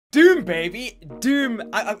Doom, baby! Doom!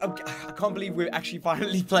 I can't believe we're actually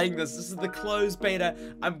finally playing this. This is the closed beta.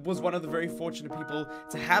 I was one of the very fortunate people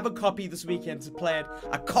to have a copy this weekend to play it.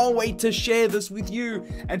 I can't wait to share this with you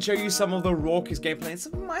and show you some of the raucous gameplay and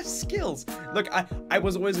some of my skills. Look, I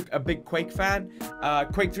was always a big Quake fan.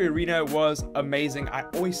 Quake 3 Arena was amazing. I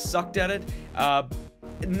always sucked at it.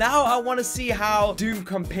 Now I want to see how Doom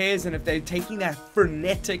compares and if they're taking that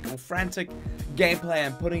frenetic or frantic gameplay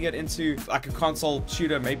and putting it into like a console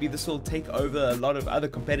shooter. Maybe this will take over a lot of other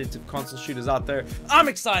competitive console shooters out there. I'm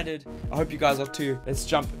excited. I hope you guys are too. Let's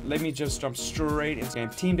jump. Let me just jump straight into game.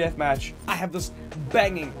 Team deathmatch. I have this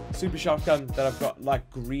banging super shotgun that I've got like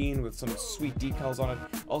green with some sweet decals on it.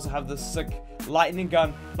 I also have this sick lightning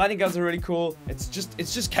gun. Lightning guns are really cool. It's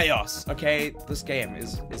just chaos. Okay, this game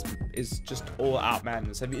is just all out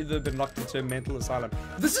madness. Have you ever been locked into a mental asylum?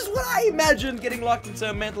 This is what I imagine getting locked into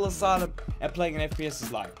a mental asylum and playing an FPS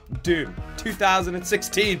is like. Doom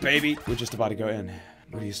 2016, baby. We're just about to go in.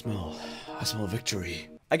 What do you smell? I smell victory.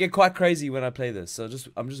 I get quite crazy when I play this, so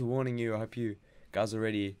I'm just warning you. I hope you guys are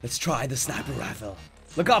ready. Let's try the sniper rifle.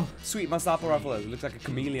 Look how sweet my sniper rifle is. It looks like a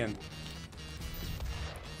chameleon.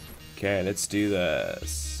 Okay, let's do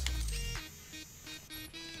this.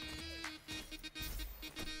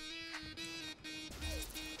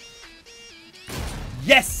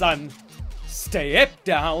 Yes, son! Stay up,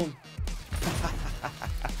 down!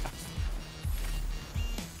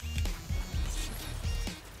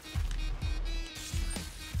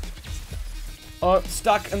 Oh,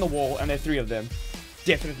 stuck in the wall, and there are 3 of them.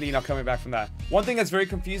 Definitely not coming back from that. One thing that's very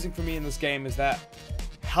confusing for me in this game is that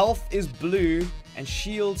health is blue and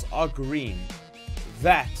shields are green.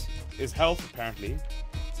 That is health, apparently.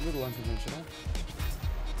 It's a little unconventional.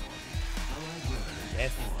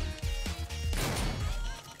 Yes.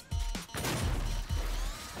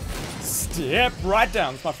 Step right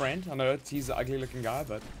down. It's my friend. I know he's an ugly looking guy,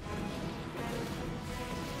 but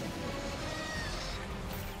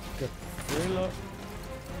good thriller.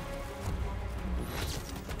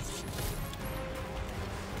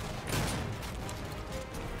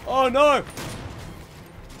 Oh no!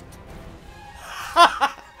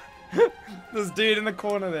 This dude in the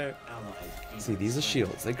corner there. See, these are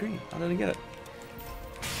shields. They're green. I don't get it.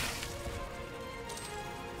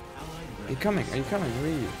 Are you coming? Are you coming?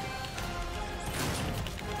 Where are you?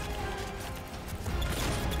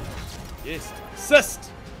 Yes,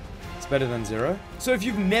 assist! It's better than 0. So if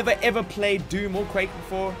you've never ever played Doom or Quake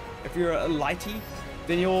before, if you're a lighty,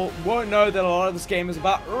 then you won't know that a lot of this game is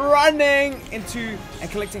about running into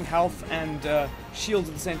and collecting health and shields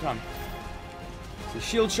at the same time. So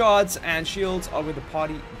shield shards and shields are where the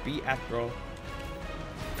party be at, bro.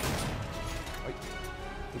 Wait,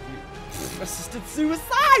 did you assisted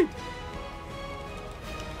suicide?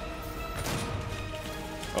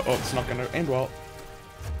 Uh-oh, it's not gonna end well.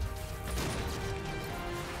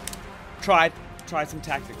 Try some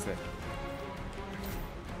tactics there.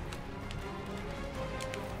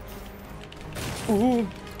 Ooh.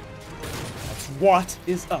 That's what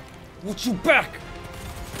is up. Want you back.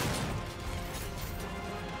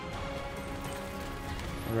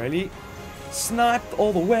 Ready? Snipe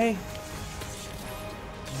all the way.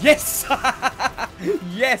 Yes!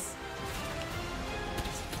 Yes!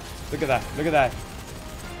 Look at that. Look at that.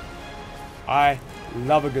 I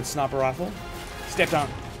love a good sniper rifle. Step down.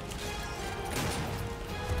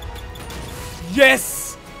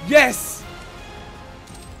 Yes! Yes!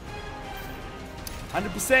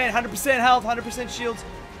 100%, 100% health, 100% shields.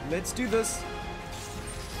 Let's do this.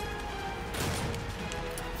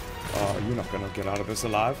 Oh, you're not gonna get out of this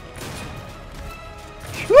alive.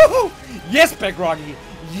 Woohoo! Yes, Big Rocky!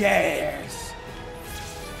 Yes!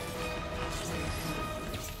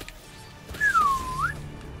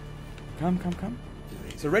 Come, come, come.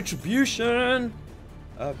 It's a retribution!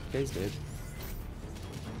 Guy's dead.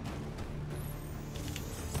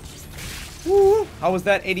 Woo! How was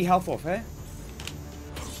that 80 health off, eh?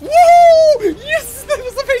 Woo! Yes! That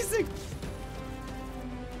was amazing!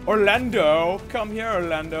 Orlando! Come here,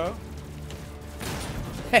 Orlando.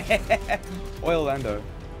 Orlando.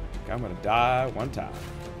 Okay, I'm gonna die one time.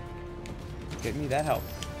 Get me that health.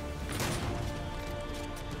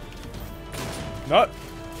 No!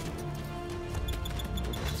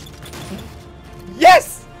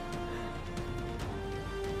 Yes!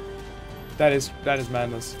 That is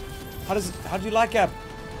madness. How do you like it? 5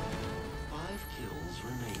 kills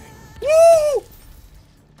remaining. Woo!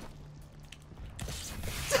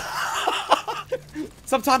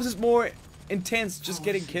 Sometimes it's more intense just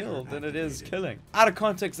getting killed than it is killing. Out of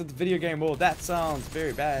context of the video game world, that sounds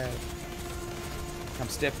very bad. Come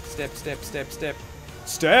step, step, step, step, step.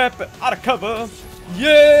 Step out of cover.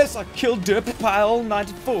 Yes, I killed Derp Pile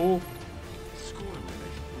 94. Score limit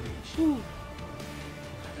reached.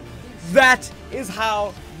 That is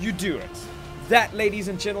how you do it. That, ladies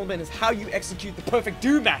and gentlemen, is how you execute the perfect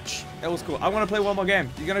do match. That was cool. I want to play one more game.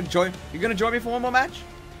 You gonna join me for one more match?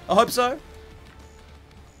 I hope so.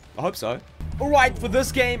 I hope so. Alright, for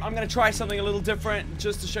this game, I'm gonna try something a little different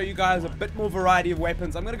just to show you guys a bit more variety of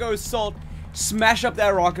weapons. I'm gonna go Assault, smash up that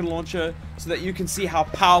rocket launcher so that you can see how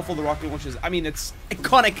powerful the rocket launcher is. I mean, it's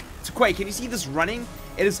iconic to Quake. Can you see this running?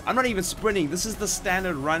 It is. I'm not even sprinting. This is the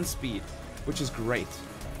standard run speed, which is great.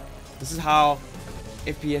 This is how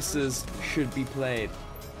FPSs should be played.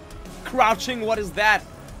 Crouching, what is that?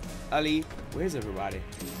 Ali, where's everybody?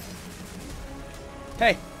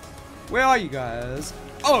 Hey, where are you guys?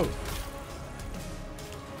 Oh!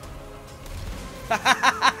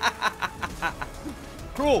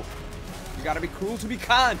 Cruel. You gotta be cruel to be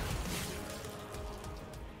kind.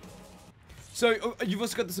 So, you've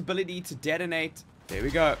also got this ability to detonate. There we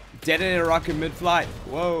go. Detonate a rocket mid-flight.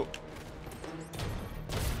 Whoa.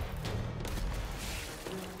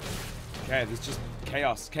 Okay, there's just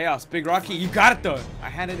chaos. Chaos. Big Rocky, you got it though. I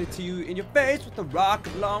handed it to you in your face with the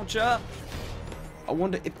rocket launcher. I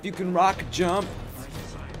wonder if you can rocket jump.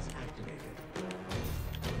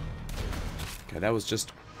 Okay, that was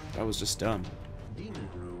just dumb. Demon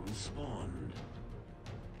room spawned.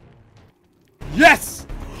 Yes!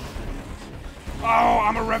 Oh,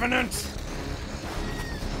 I'm a revenant.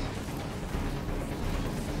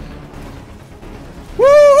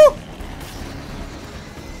 Woo!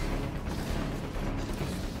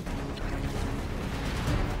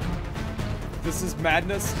 This is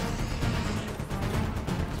madness.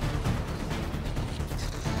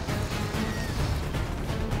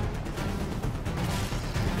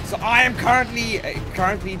 So I am currently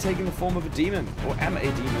taking the form of a demon, or am a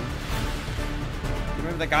demon.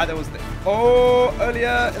 Remember the guy that was there? Oh,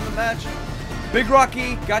 earlier in the match, Big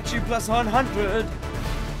Rocky got you plus 100.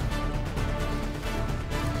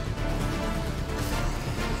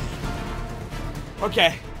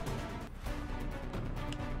 Okay.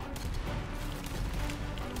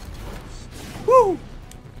 Woo!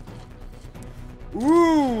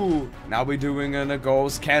 Ooh! Now we're doing a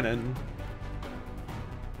ghost cannon.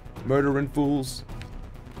 Murdering fools.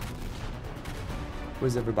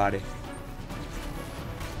 Where's everybody?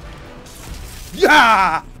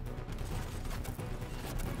 Yeah!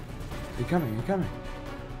 You're coming, you're coming.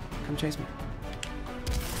 Come chase me.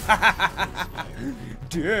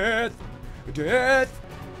 Death! Death!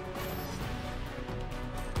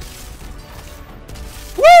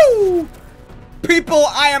 Woo! People,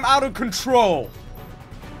 I am out of control.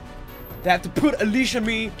 They have to put a leash on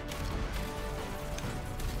me.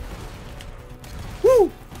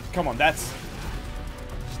 Woo! Come on, that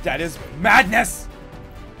is madness.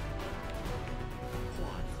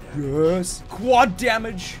 Yes, quad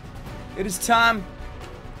damage. It is time.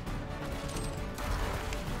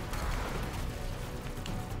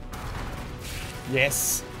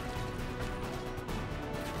 Yes.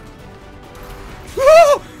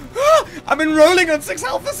 I've been rolling on 6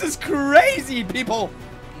 health. This is crazy, people.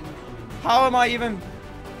 How am I even?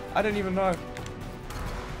 I don't even know.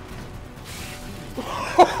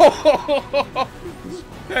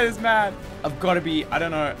 That is mad. I've got to be. I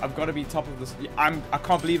don't know. I've got to be top of this. I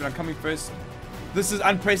can't believe it. I'm coming first. This is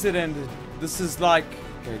unprecedented. This is like.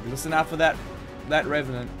 Okay, listen out for that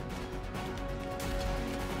revenant.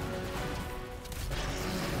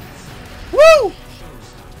 Woo!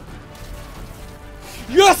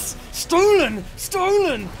 Yes! Stolen!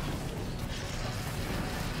 Stolen!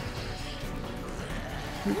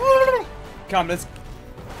 Come, let's...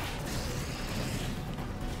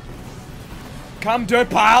 Come, dirt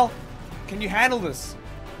pile! Can you handle this?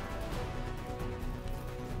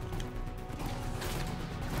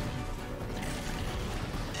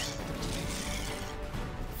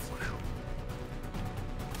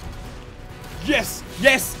 Yes!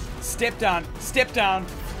 Yes! Step down! Step down!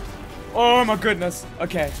 Oh my goodness.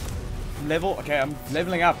 Okay. Level. Okay, I'm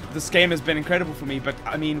leveling up. This game has been incredible for me, but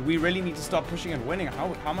I mean, we really need to start pushing and winning.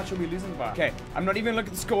 How much are we losing by? Okay, I'm not even looking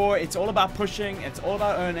at the score. It's all about pushing. It's all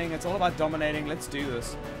about earning. It's all about dominating. Let's do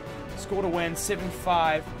this. Score to win,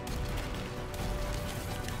 7-5.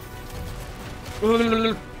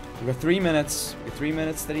 We've got 3 minutes. We've got 3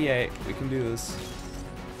 minutes 38. We can do this.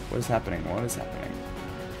 What is happening? What is happening?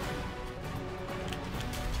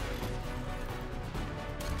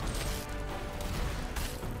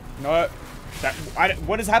 No,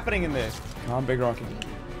 what is happening in there? Come on, Big Rocky.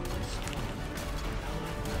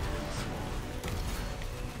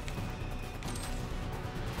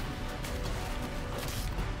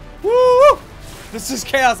 Woo! This is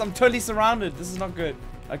chaos. I'm totally surrounded. This is not good.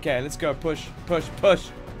 Okay, let's go. Push, push, push.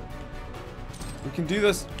 We can do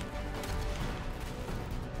this.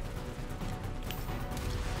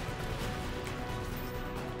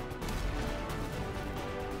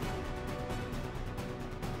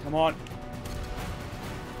 Come on.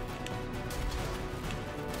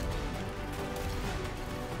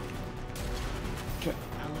 Okay.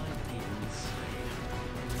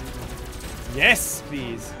 Yes,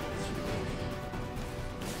 please.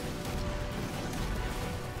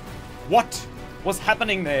 What was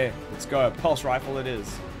happening there? Let's go. Pulse rifle it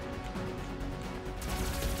is.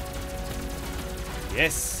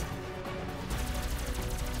 Yes.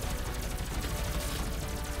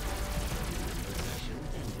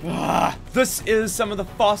 This is some of the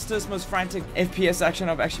fastest, most frantic FPS action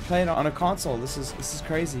I've actually played on a console. This is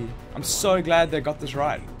crazy. I'm so glad they got this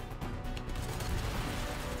right.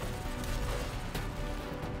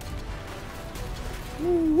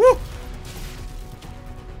 Woo!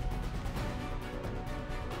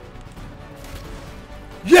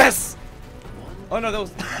 Yes! Oh no, that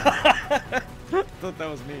was I thought that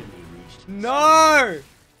was me. No!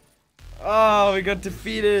 Oh, we got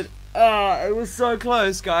defeated. Oh, it was so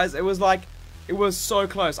close, guys. It was so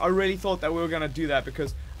close. I really thought that we were gonna do that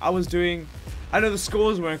because I know the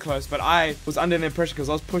scores weren't close, but I was under the impression because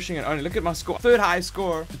I was pushing it only. Look at my score. Third highest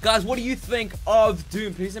score. Guys, what do you think of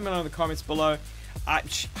Doom? Please let me know in the comments below. I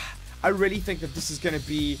really think that this is gonna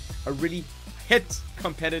be a really hit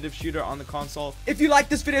competitive shooter on the console. If you like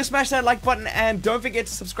this video, smash that like button and don't forget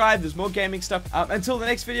to subscribe. There's more gaming stuff. Until the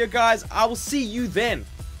next video, guys, I will see you then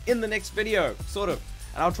in the next video, sort of.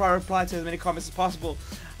 And I'll try to reply to as many comments as possible.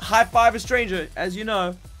 High five a stranger, as you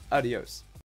know. Adios.